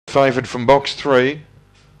Favoured from box 3.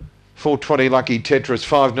 420 Lucky Tetris,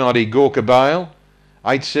 590 Gorka Bale,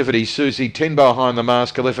 870 Susie, 10 Behind the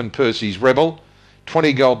Mask, 11 Percy's Rebel,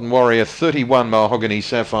 20 Golden Warrior, 31 Mahogany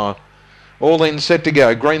Sapphire. All in, set to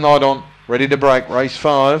go. Green light on, ready to break. Race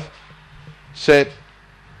 5. Set.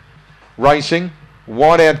 Racing.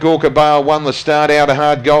 Wide out Gorka Bale won the start. Out a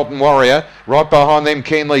hard Golden Warrior. Right behind them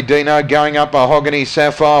Kenley Dino. Going up Mahogany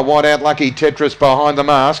Sapphire. Wide out Lucky Tetris behind the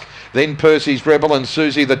Mask. Then Percy's Rebel and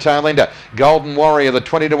Susie the tail ender. Golden Warrior, the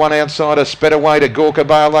 20-1 outsider, sped away to Gorka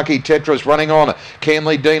Bale. Lucky Tetris running on.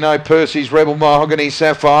 Kenley Dino, Percy's Rebel, Mahogany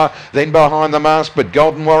Sapphire. Then behind the Mask, but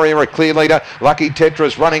Golden Warrior a clear leader. Lucky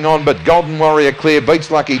Tetris running on, but Golden Warrior clear, beats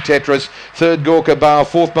Lucky Tetris. Third Gorka Bale,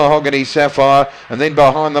 fourth Mahogany Sapphire. And then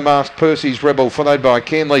behind the Mask, Percy's Rebel, followed by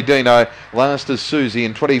Kenley Dino. Last is Susie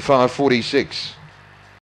in 25.46.